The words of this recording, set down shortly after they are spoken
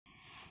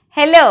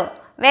Hello,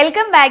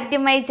 welcome back to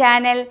my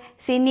channel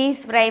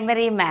Sinny's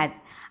Primary Math.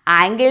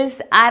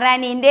 Angles are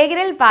an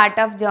integral part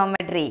of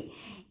geometry.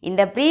 In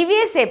the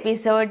previous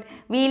episode,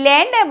 we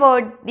learned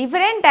about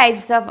different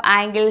types of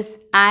angles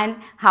and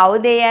how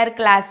they are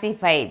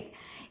classified.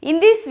 In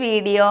this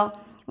video,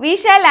 we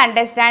shall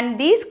understand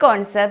these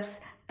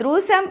concepts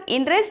through some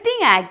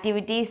interesting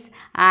activities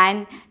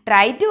and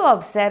try to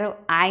observe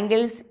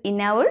angles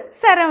in our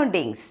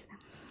surroundings.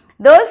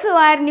 Those who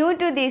are new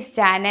to this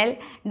channel,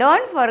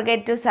 don't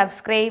forget to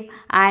subscribe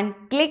and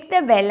click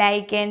the bell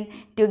icon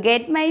to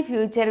get my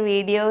future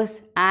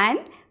videos and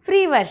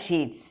free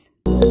worksheets.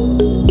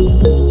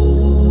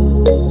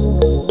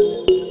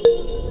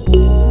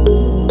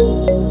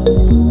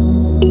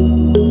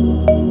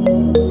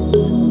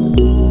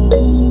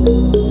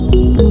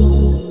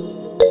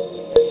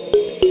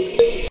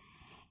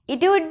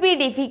 It would be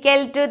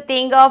difficult to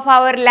think of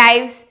our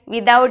lives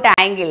without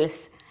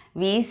angles.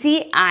 We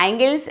see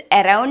angles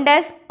around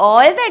us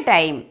all the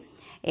time.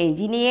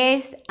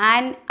 Engineers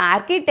and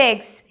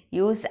architects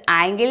use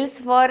angles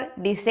for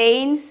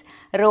designs,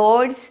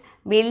 roads,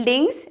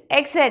 buildings,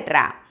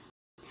 etc.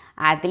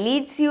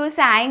 Athletes use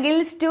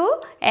angles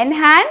to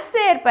enhance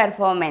their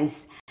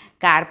performance.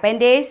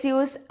 Carpenters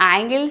use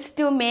angles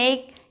to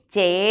make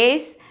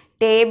chairs,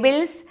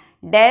 tables,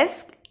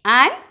 desks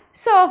and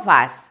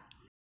sofas.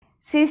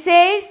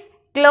 Scissors,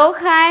 claw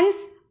hands,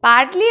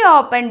 partly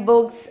open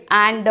books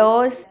and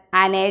doors,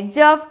 an edge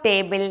of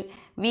table,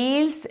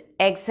 wheels,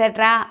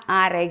 etc.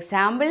 are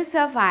examples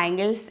of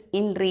angles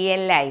in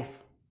real life.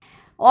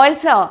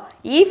 Also,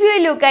 if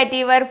you look at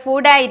your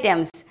food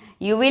items,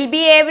 you will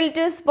be able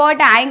to spot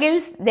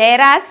angles there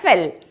as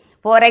well.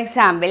 For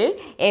example,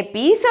 a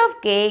piece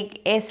of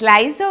cake, a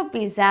slice of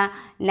pizza,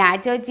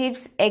 nacho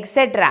chips,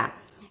 etc.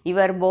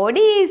 Your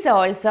body is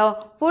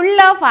also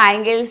full of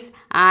angles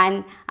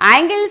and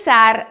angles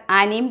are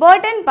an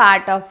important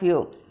part of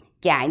you.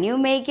 Can you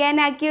make an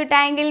acute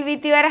angle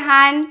with your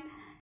hand?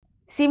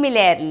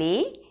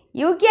 Similarly,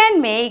 you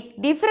can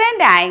make different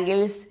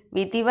angles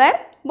with your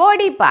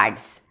body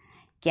parts.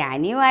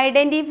 Can you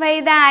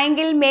identify the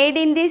angle made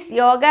in this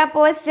yoga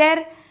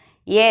posture?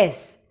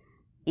 Yes,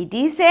 it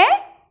is a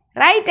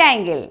right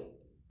angle.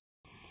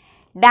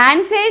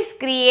 Dancers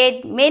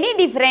create many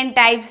different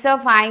types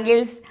of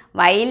angles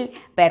while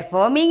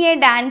performing a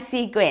dance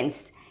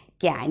sequence.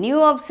 Can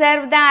you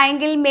observe the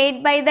angle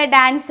made by the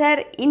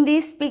dancer in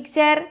this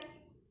picture?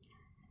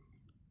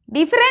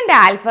 Different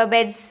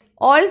alphabets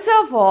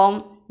also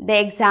form the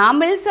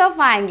examples of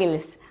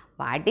angles.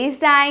 What is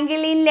the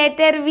angle in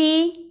letter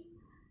V?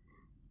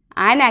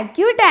 An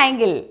acute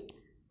angle.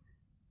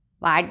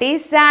 What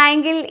is the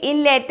angle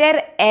in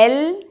letter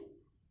L?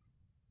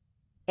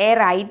 A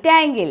right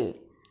angle.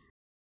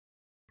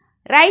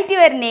 Write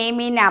your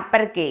name in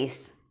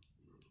uppercase.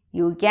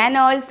 You can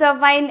also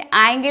find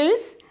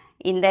angles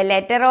in the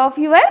letter of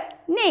your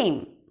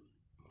name.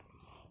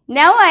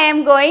 Now I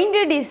am going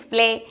to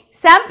display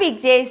some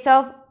pictures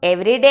of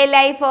everyday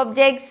life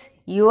objects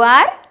you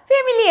are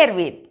familiar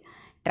with.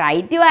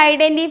 Try to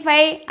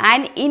identify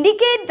and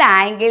indicate the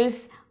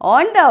angles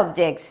on the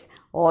objects.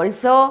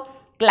 Also,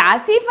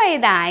 classify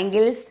the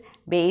angles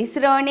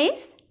based on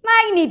its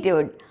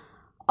magnitude.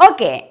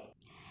 Okay,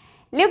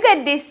 look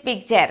at this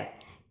picture.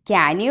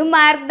 Can you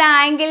mark the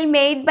angle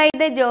made by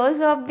the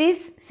jaws of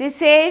these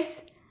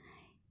scissors?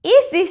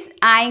 Is this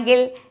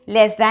angle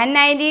less than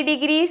 90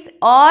 degrees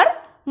or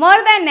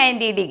more than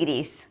 90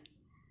 degrees?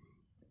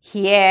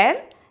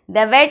 Here,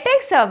 the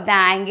vertex of the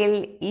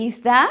angle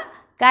is the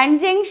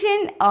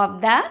conjunction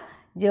of the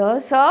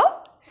jaws of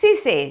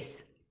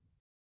scissors.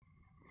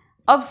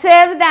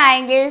 Observe the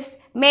angles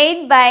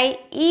made by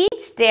each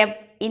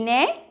step in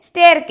a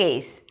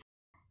staircase.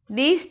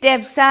 These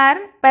steps are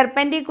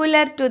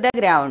perpendicular to the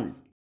ground.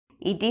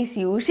 It is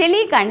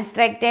usually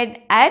constructed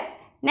at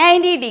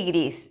 90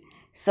 degrees.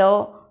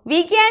 So,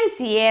 we can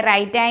see a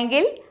right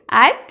angle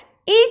at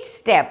each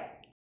step.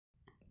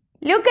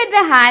 Look at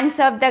the hands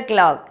of the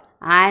clock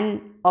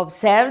and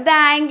observe the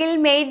angle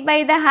made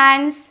by the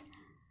hands.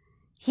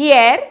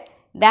 Here,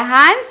 the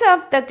hands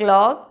of the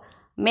clock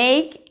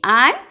make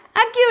an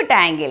acute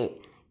angle.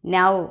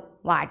 Now,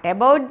 what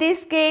about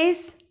this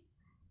case?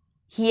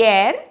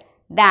 Here,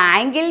 the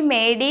angle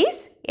made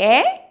is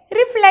a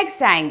reflex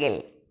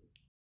angle.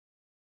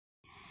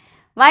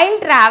 While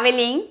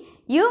traveling,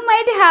 you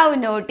might have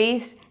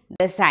noticed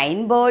the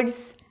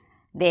signboards.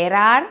 There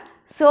are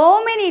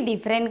so many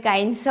different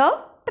kinds of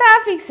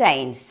traffic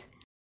signs.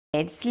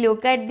 Let's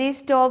look at this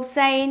stop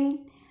sign.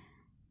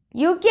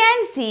 You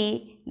can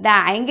see the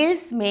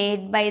angles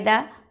made by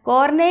the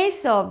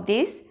corners of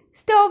this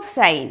stop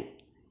sign.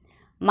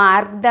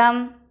 Mark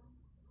them.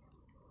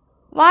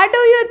 What do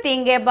you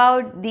think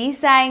about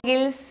these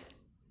angles?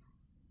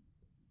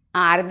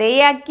 Are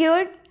they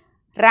acute,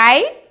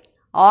 right,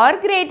 or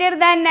greater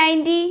than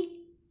 90?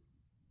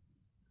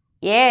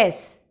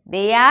 Yes,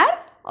 they are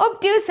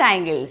obtuse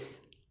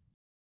angles.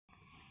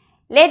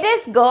 Let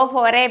us go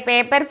for a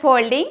paper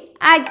folding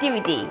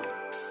activity.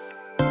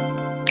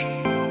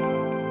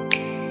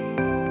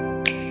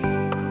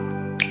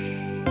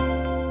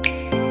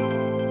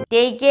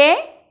 Take a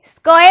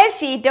square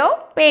sheet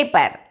of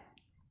paper.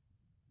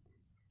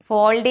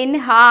 Fold in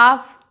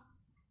half.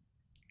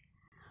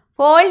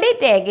 Fold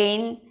it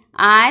again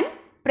and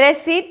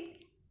press it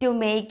to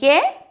make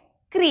a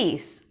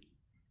crease.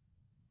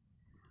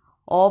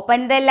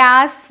 Open the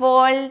last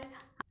fold.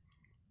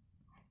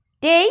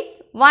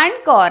 Take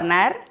one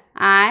corner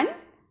and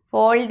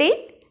fold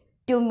it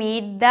to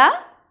meet the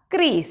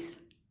crease.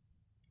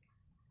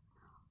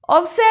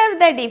 Observe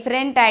the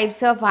different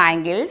types of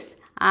angles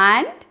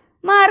and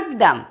mark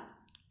them.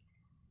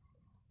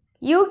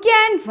 You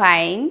can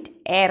find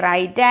a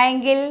right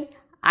angle,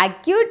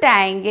 acute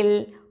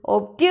angle,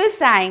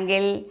 obtuse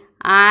angle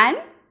and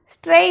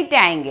straight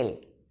angle.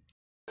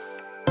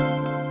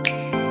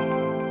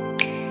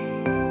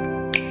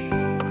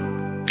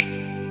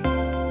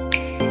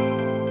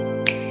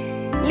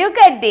 Look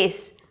at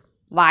this.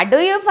 What do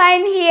you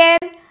find here?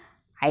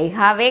 I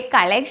have a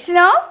collection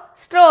of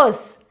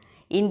straws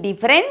in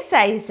different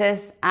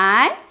sizes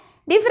and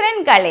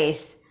different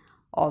colors.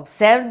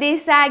 Observe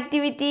this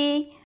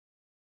activity.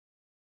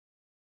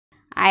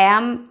 I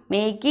am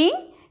making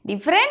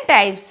different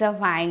types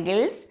of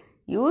angles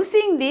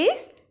using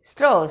these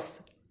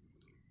straws.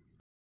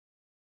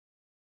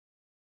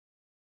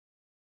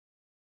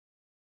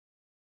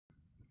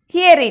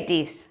 Here it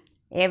is,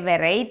 a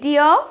variety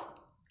of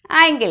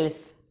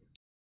angles.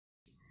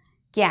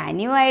 Can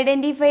you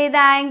identify the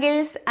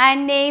angles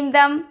and name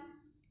them?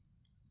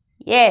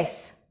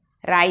 Yes,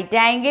 right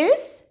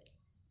angles,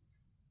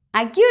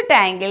 acute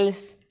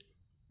angles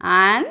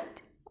and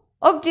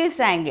obtuse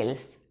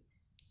angles.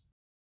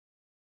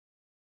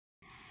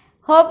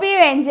 Hope you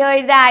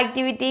enjoyed the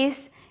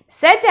activities.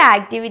 Such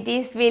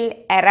activities will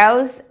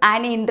arouse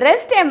an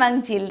interest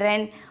among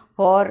children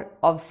for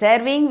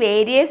observing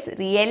various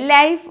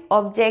real-life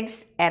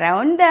objects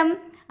around them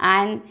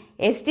and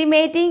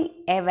estimating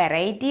a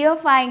variety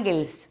of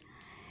angles.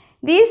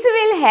 This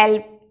will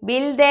help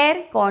build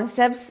their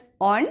concepts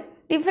on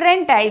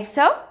different types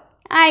of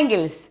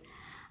angles.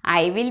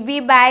 I will be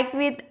back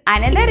with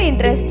another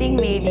interesting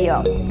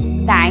video.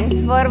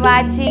 Thanks for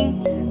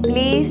watching.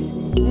 Please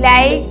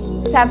like,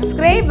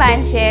 subscribe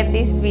and share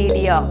this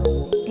video.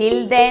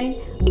 Till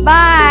then,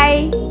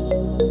 bye.